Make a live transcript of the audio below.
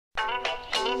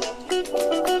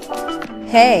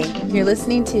Hey, you're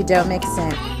listening to Don't Make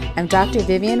Sense. I'm Dr.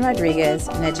 Vivian Rodriguez,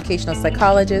 an educational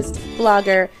psychologist,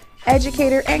 blogger,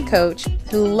 educator, and coach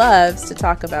who loves to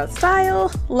talk about style,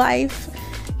 life,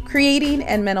 creating,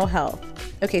 and mental health.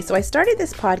 Okay, so I started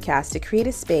this podcast to create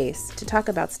a space to talk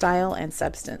about style and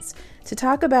substance, to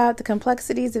talk about the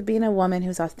complexities of being a woman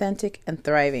who's authentic and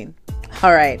thriving.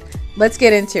 All right, let's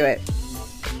get into it.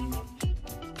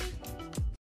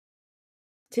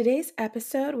 Today's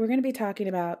episode, we're going to be talking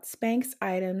about Spanx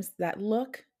items that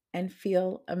look and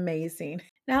feel amazing.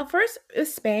 Now, first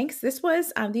is Spanx. This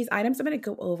was these items I'm going to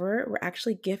go over were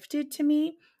actually gifted to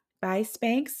me by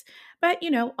Spanx, but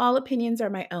all opinions are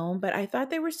my own. But I thought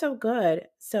they were so good,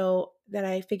 so that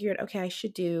I figured, okay, I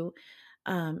should do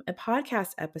a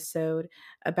podcast episode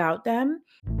about them.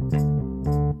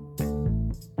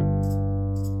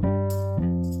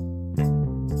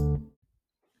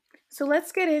 So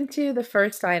let's get into the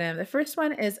first item. The first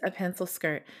one is a pencil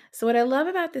skirt. So what I love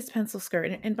about this pencil skirt,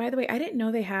 and by the way, I didn't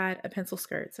know they had a pencil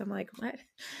skirt. So I'm like, what?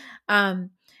 Um,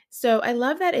 so I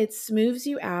love that it smooths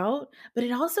you out, but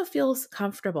it also feels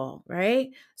comfortable, right?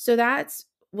 So that's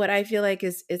what I feel like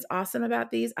is awesome about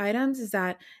these items is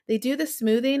that they do the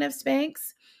smoothing of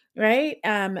Spanx, right?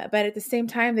 But at the same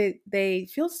time, they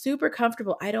feel super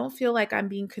comfortable. I don't feel like I'm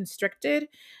being constricted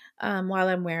while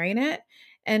I'm wearing it.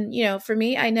 And for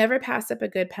me, I never pass up a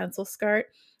good pencil skirt.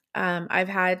 I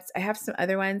have some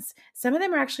other ones. Some of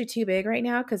them are actually too big right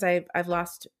now because I've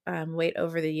lost weight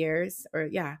over the years, or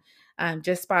yeah,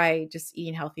 just by just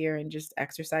eating healthier and just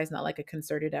exercise, not like a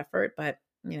concerted effort, but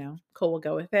cool, we'll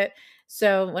go with it.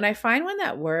 So when I find one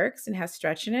that works and has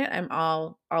stretch in it, I'm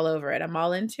all over it. I'm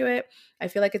all into it. I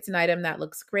feel like it's an item that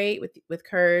looks great with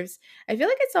curves. I feel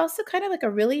like it's also kind of like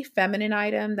a really feminine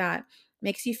item that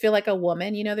makes you feel like a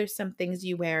woman. There's some things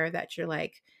you wear that you're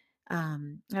like, I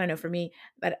don't know, for me,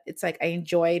 but it's like I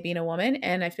enjoy being a woman,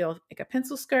 and I feel like a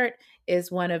pencil skirt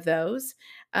is one of those.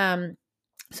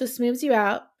 So smooths you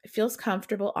out. It feels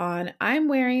comfortable on. I'm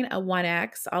wearing a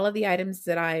 1X. All of the items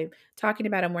that I'm talking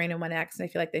about, I'm wearing a 1X, and I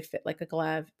feel like they fit like a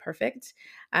glove. Perfect.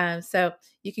 So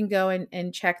you can go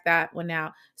and check that one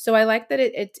out. So I like that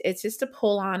it's just a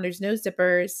pull on. There's no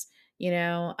zippers, you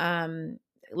know.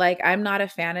 Like I'm not a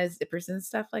fan of zippers and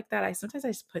stuff like that. I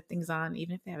just put things on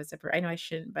even if they have a zipper. I know I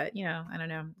shouldn't, but I don't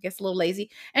know. I guess a little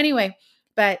lazy. Anyway,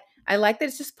 but I like that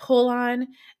it's just pull on.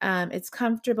 It's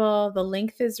comfortable. The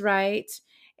length is right,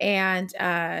 and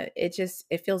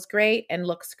it feels great and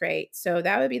looks great. So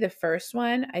that would be the first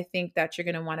one I think that you're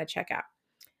going to want to check out.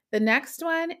 The next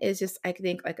one is just, I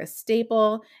think, like a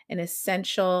staple, an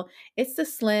essential. It's the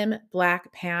slim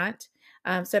black pant.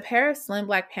 So a pair of slim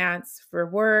black pants for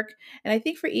work, and I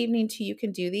think for evening too, you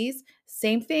can do these.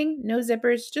 Same thing, no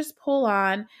zippers, just pull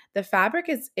on. The fabric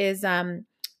is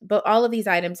but all of these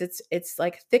items, it's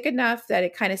like thick enough that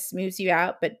it kind of smooths you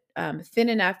out, but thin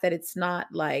enough that it's not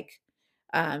like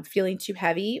feeling too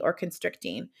heavy or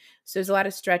constricting. So there's a lot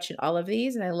of stretch in all of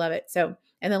these, and I love it. So,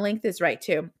 and the length is right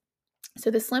too. So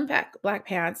the slim pack black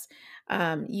pants,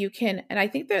 you can, and I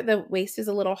think that the waist is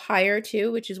a little higher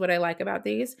too, which is what I like about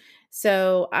these.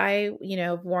 So I've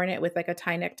worn it with like a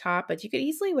tie neck top, but you could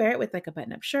easily wear it with like a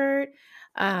button up shirt,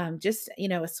 just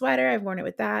a sweater. I've worn it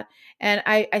with that, and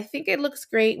I think it looks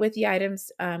great with the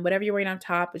items. Whatever you're wearing on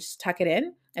top, just tuck it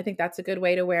in. I think that's a good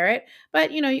way to wear it.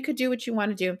 But you could do what you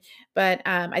want to do. But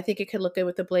I think it could look good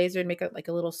with the blazer and make it like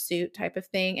a little suit type of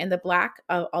thing. And the black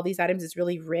of all these items is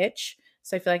really rich.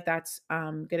 So I feel like that's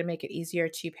going to make it easier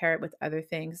to pair it with other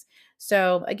things.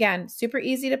 So again, super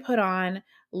easy to put on.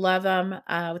 Love them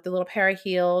with the little pair of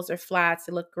heels or flats.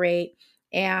 They look great.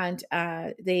 And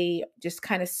they just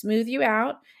kind of smooth you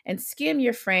out and skim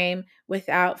your frame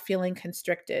without feeling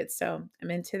constricted. So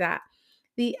I'm into that.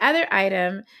 The other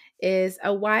item is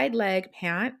a wide leg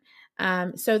pant.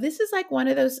 So this is like one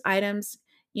of those items,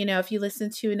 if you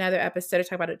listen to another episode, I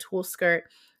talk about a tulle skirt.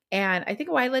 And I think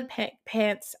wide leg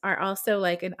pants are also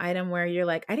like an item where you're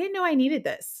like, I didn't know I needed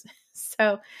this.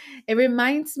 So it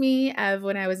reminds me of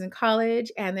when I was in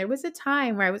college, and there was a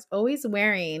time where I was always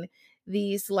wearing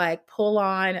these like pull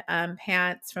on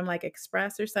pants from like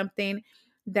Express or something,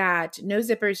 that no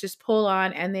zippers, just pull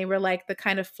on. And they were like the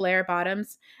kind of flare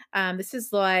bottoms. This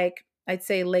is like, I'd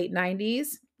say late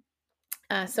 90s.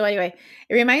 So anyway,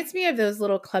 it reminds me of those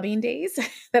little clubbing days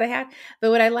that I had.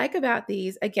 But what I like about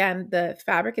these, again, the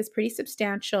fabric is pretty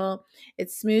substantial.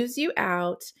 It smooths you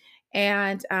out,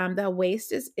 and the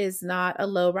waist is not a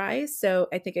low rise. So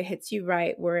I think it hits you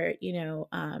right where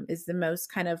is the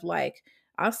most kind of like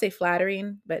I'll say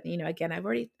flattering, but again,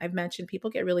 I've mentioned people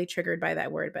get really triggered by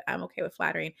that word, but I'm okay with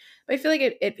flattering. But I feel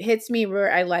like it hits me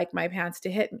where I like my pants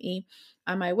to hit me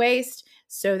on my waist,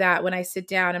 so that when I sit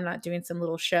down, I'm not doing some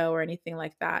little show or anything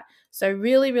like that. So I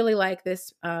really, really like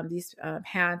these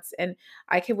pants, and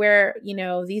I could wear,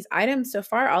 these items so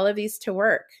far, all of these to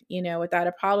work, without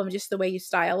a problem. Just the way you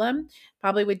style them,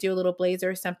 probably would do a little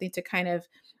blazer or something to kind of,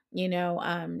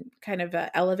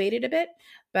 elevate it a bit.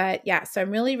 But yeah, so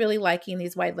I'm really, really liking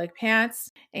these wide leg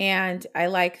pants, and I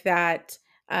like that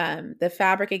the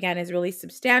fabric again is really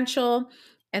substantial,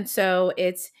 and so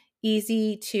it's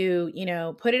easy to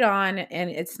put it on, and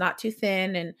it's not too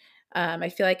thin, and I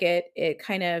feel like it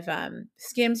kind of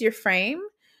skims your frame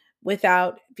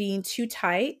without being too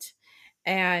tight,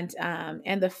 and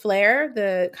the flare,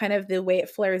 the kind of the way it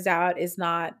flares out is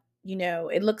not,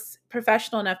 it looks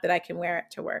professional enough that I can wear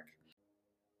it to work.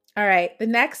 All right, the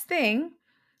next thing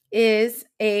is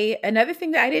another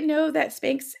thing that I didn't know that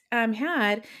Spanx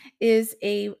had is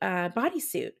a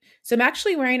bodysuit. So I'm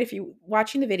actually wearing, if you're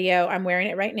watching the video, I'm wearing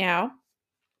it right now.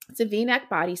 It's a V-neck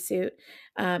bodysuit.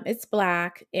 It's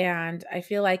black, and I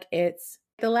feel like it's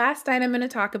the last item I'm going to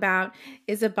talk about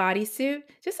is a bodysuit,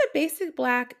 just a basic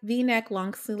black V-neck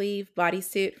long sleeve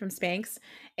bodysuit from Spanx.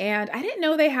 And I didn't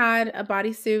know they had a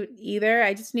bodysuit either.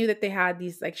 I just knew that they had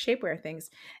these like shapewear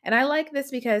things. And I like this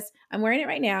because I'm wearing it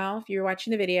right now, if you're watching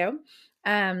the video.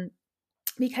 Um,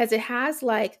 because it has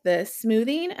like the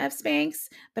smoothing of Spanx,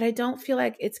 but I don't feel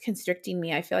like it's constricting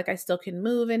me. I feel like I still can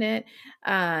move in it.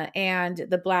 And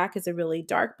the black is a really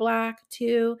dark black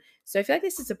too. So I feel like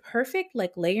this is a perfect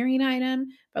like layering item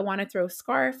if I want to throw a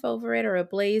scarf over it or a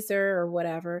blazer or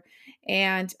whatever.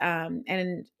 And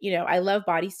I love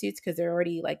bodysuits because they're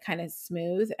already like kind of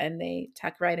smooth and they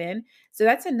tuck right in. So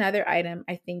that's another item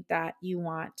I think that you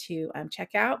want to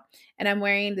check out. And I'm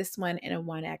wearing this one in a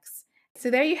 1X. So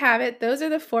there you have it. Those are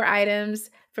the 4 items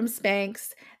from Spanx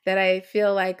that I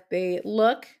feel like they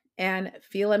look and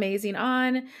feel amazing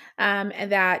on,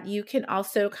 and that you can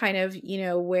also kind of,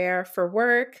 wear for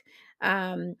work,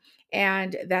 and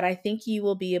that I think you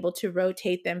will be able to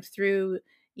rotate them through,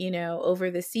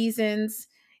 over the seasons,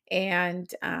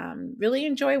 and really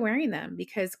enjoy wearing them,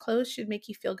 because clothes should make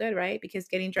you feel good, right? Because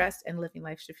getting dressed and living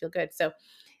life should feel good. So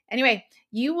anyway,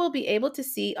 you will be able to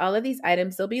see all of these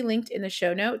items. They'll be linked in the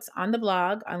show notes on the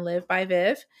blog on Live by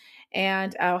Viv.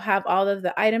 And I'll have all of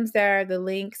the items there, the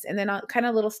links, and then I'll kind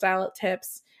of little style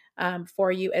tips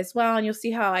for you as well. And you'll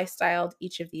see how I styled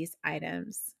each of these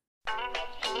items.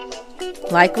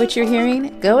 Like what you're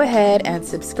hearing? Go ahead and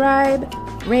subscribe,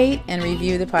 rate, and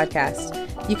review the podcast.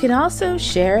 You can also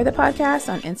share the podcast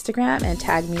on Instagram and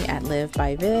tag me at Live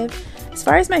by Viv. As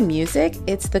far as my music,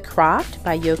 it's The Croft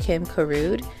by Joachim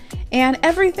Karud. And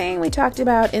everything we talked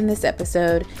about in this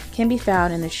episode can be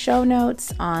found in the show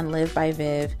notes on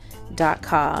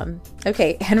livebyviv.com.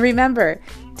 Okay, and remember,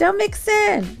 don't mix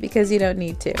in because you don't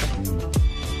need to.